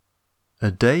A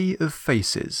Day of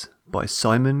Faces by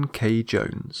Simon K.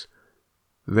 Jones.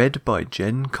 Read by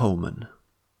Jen Coleman.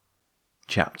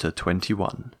 Chapter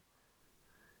 21.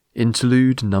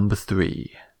 Interlude number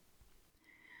 3.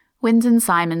 Wynton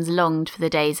Simons longed for the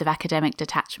days of academic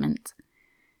detachment.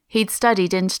 He'd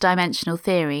studied interdimensional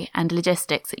theory and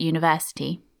logistics at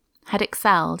university, had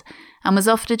excelled, and was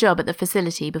offered a job at the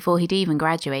facility before he'd even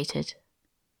graduated.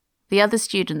 The other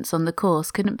students on the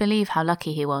course couldn't believe how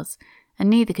lucky he was, and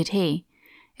neither could he.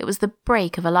 It was the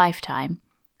break of a lifetime,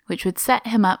 which would set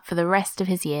him up for the rest of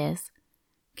his years.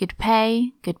 Good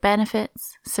pay, good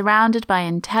benefits, surrounded by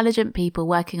intelligent people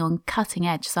working on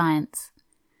cutting-edge science.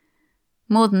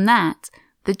 More than that,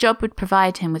 the job would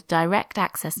provide him with direct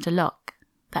access to Locke,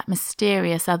 that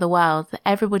mysterious other world that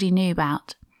everybody knew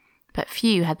about, but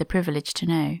few had the privilege to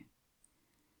know.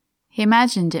 He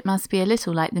imagined it must be a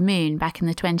little like the moon back in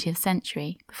the 20th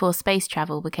century, before space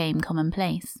travel became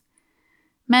commonplace.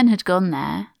 Men had gone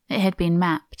there, it had been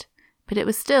mapped, but it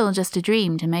was still just a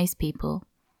dream to most people,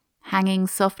 hanging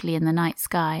softly in the night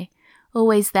sky,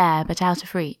 always there but out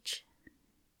of reach.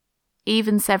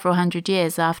 Even several hundred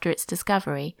years after its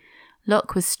discovery,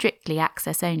 Locke was strictly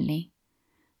access only.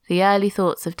 The early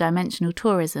thoughts of dimensional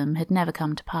tourism had never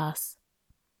come to pass.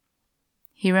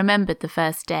 He remembered the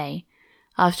first day,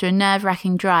 after a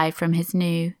nerve-wracking drive from his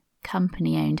new,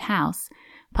 company-owned house,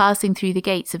 passing through the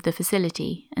gates of the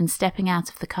facility and stepping out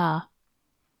of the car.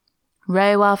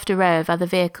 Row after row of other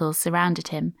vehicles surrounded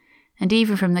him, and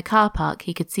even from the car park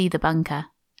he could see the bunker,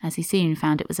 as he soon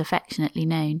found it was affectionately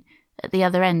known, at the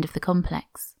other end of the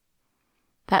complex.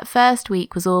 That first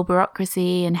week was all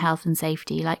bureaucracy and health and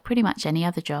safety, like pretty much any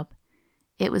other job.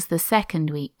 It was the second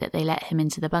week that they let him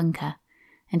into the bunker,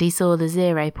 and he saw the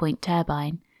 0-point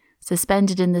turbine,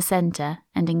 suspended in the centre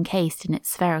and encased in its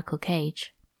spherical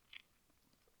cage.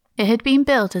 It had been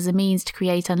built as a means to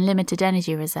create unlimited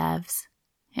energy reserves.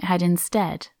 It had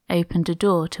instead opened a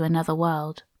door to another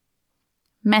world.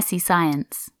 Messy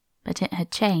science, but it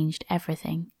had changed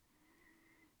everything.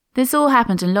 This all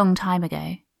happened a long time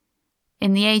ago.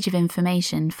 In the age of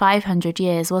information, 500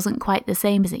 years wasn't quite the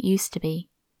same as it used to be.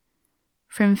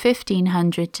 From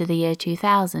 1500 to the year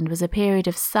 2000 was a period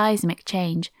of seismic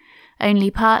change, only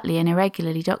partly and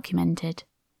irregularly documented.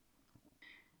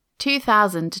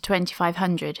 2000 to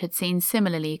 2500 had seen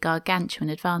similarly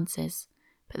gargantuan advances,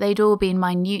 but they'd all been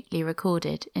minutely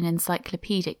recorded in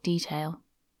encyclopedic detail.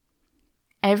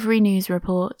 Every news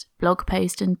report, blog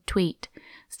post and tweet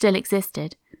still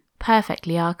existed,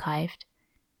 perfectly archived.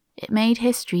 It made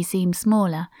history seem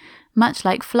smaller, much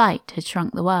like flight had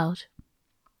shrunk the world.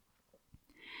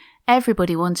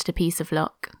 Everybody wanted a piece of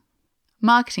Locke.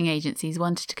 Marketing agencies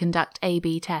wanted to conduct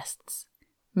A/B tests.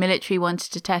 Military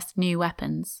wanted to test new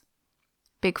weapons.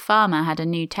 Big Pharma had a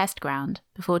new test ground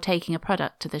before taking a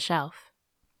product to the shelf.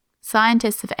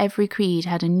 Scientists of every creed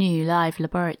had a new live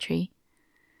laboratory.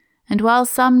 And while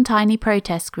some tiny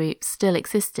protest groups still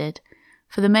existed,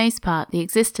 for the most part the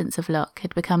existence of Locke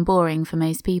had become boring for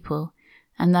most people,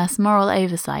 and thus moral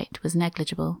oversight was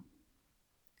negligible.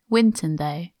 Wynton,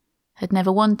 though, had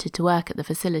never wanted to work at the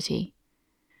facility.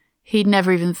 He'd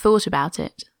never even thought about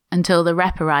it until the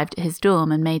rep arrived at his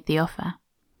dorm and made the offer.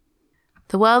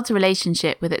 The world's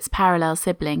relationship with its parallel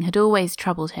sibling had always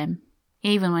troubled him,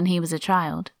 even when he was a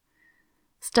child.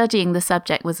 Studying the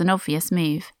subject was an obvious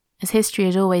move, as history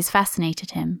had always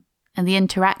fascinated him, and the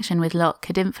interaction with Locke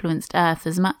had influenced Earth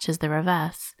as much as the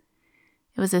reverse.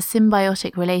 It was a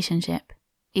symbiotic relationship,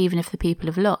 even if the people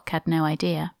of Locke had no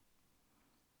idea.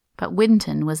 But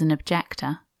Wynton was an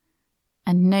objector,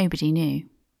 and nobody knew.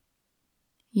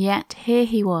 Yet here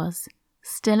he was,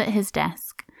 still at his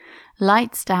desk,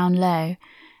 lights down low,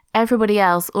 everybody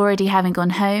else already having gone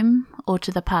home or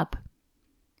to the pub.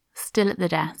 Still at the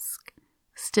desk,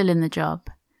 still in the job,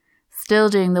 still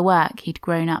doing the work he'd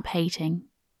grown up hating.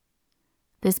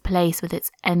 This place with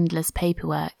its endless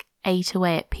paperwork ate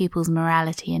away at people's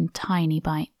morality in tiny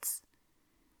bites.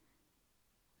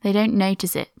 They don't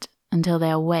notice it until they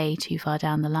are way too far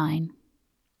down the line.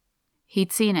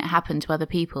 He'd seen it happen to other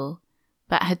people,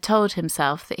 but had told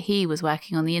himself that he was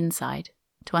working on the inside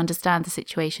to understand the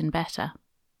situation better.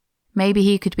 Maybe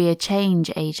he could be a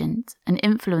change agent and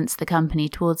influence the company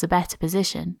towards a better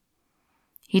position.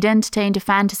 He'd entertained a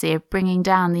fantasy of bringing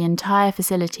down the entire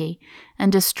facility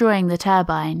and destroying the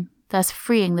turbine, thus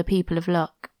freeing the people of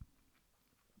Locke.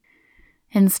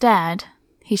 Instead,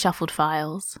 he shuffled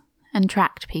files and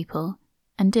tracked people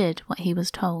and did what he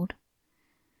was told.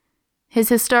 His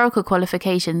historical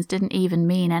qualifications didn't even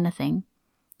mean anything.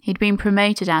 He'd been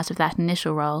promoted out of that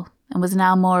initial role and was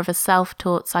now more of a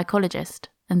self-taught psychologist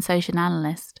and social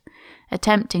analyst,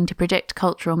 attempting to predict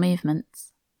cultural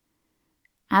movements.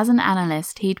 As an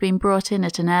analyst, he'd been brought in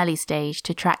at an early stage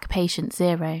to track Patient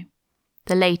Zero,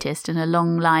 the latest in a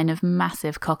long line of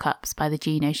massive cock-ups by the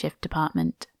GenoShift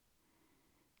department.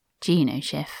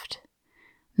 GenoShift.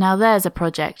 Now there's a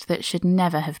project that should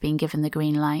never have been given the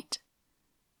green light.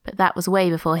 But that was way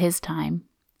before his time.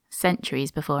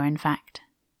 Centuries before, in fact.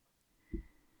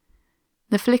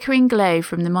 The flickering glow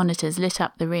from the monitors lit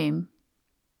up the room.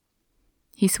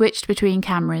 He switched between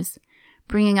cameras,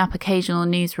 bringing up occasional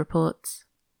news reports.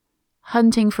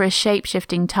 Hunting for a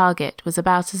shape-shifting target was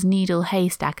about as needle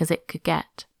haystack as it could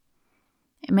get.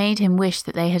 It made him wish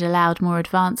that they had allowed more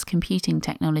advanced computing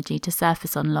technology to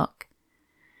surface on Locke.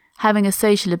 Having a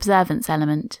social observance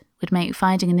element would make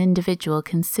finding an individual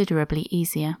considerably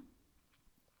easier.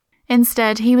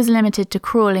 Instead, he was limited to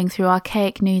crawling through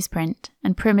archaic newsprint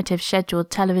and primitive scheduled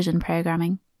television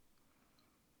programming.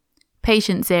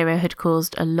 Patient Zero had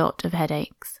caused a lot of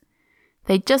headaches.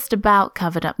 They'd just about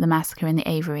covered up the massacre in the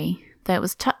Aviary, though it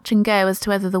was touch and go as to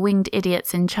whether the winged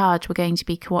idiots in charge were going to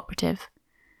be cooperative.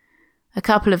 A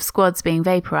couple of squads being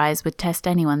vaporized would test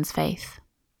anyone's faith.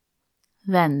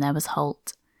 Then there was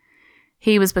Holt.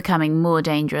 He was becoming more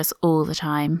dangerous all the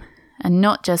time, and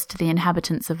not just to the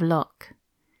inhabitants of Locke.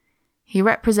 He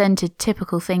represented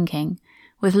typical thinking,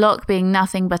 with Locke being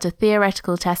nothing but a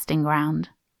theoretical testing ground,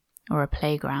 or a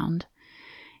playground,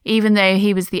 even though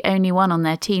he was the only one on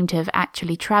their team to have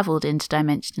actually travelled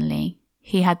interdimensionally.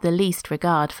 He had the least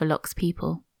regard for Locke's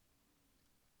people.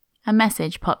 A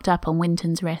message popped up on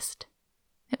Wynton's wrist.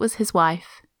 It was his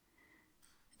wife.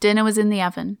 Dinner was in the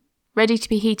oven, ready to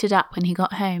be heated up when he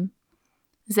got home.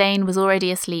 Zane was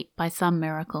already asleep by some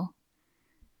miracle.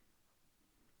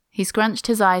 He scrunched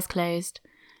his eyes closed,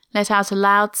 let out a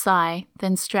loud sigh,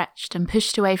 then stretched and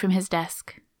pushed away from his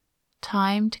desk.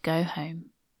 Time to go home.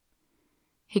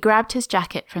 He grabbed his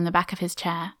jacket from the back of his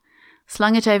chair,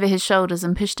 slung it over his shoulders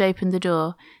and pushed open the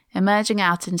door, emerging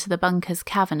out into the bunker's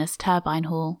cavernous turbine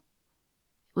hall.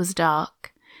 It was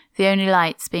dark, the only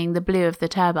lights being the blue of the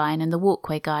turbine and the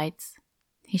walkway guides.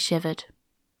 He shivered.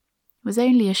 It was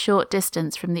only a short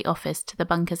distance from the office to the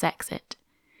bunker's exit.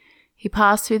 He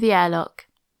passed through the airlock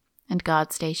and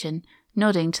guard station,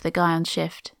 nodding to the guy on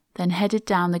shift, then headed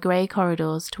down the grey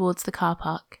corridors towards the car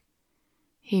park.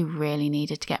 He really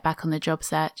needed to get back on the job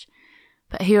search,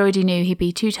 but he already knew he'd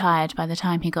be too tired by the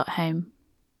time he got home.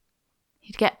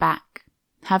 He'd get back,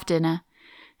 have dinner,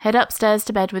 head upstairs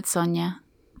to bed with Sonia,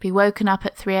 be woken up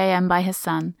at 3 a.m. by his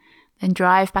son, then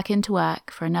drive back into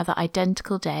work for another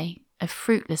identical day of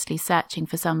fruitlessly searching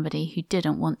for somebody who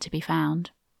didn't want to be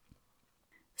found.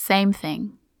 Same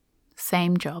thing,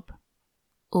 same job,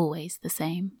 always the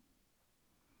same.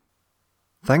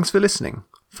 Thanks for listening.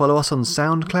 Follow us on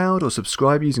SoundCloud or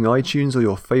subscribe using iTunes or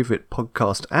your favourite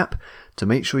podcast app to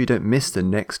make sure you don't miss the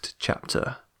next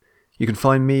chapter. You can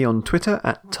find me on Twitter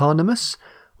at Tarnimus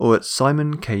or at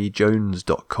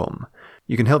simonkjones.com.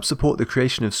 You can help support the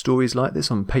creation of stories like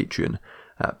this on Patreon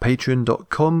at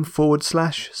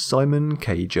patreon.com/Simon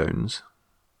K. Jones.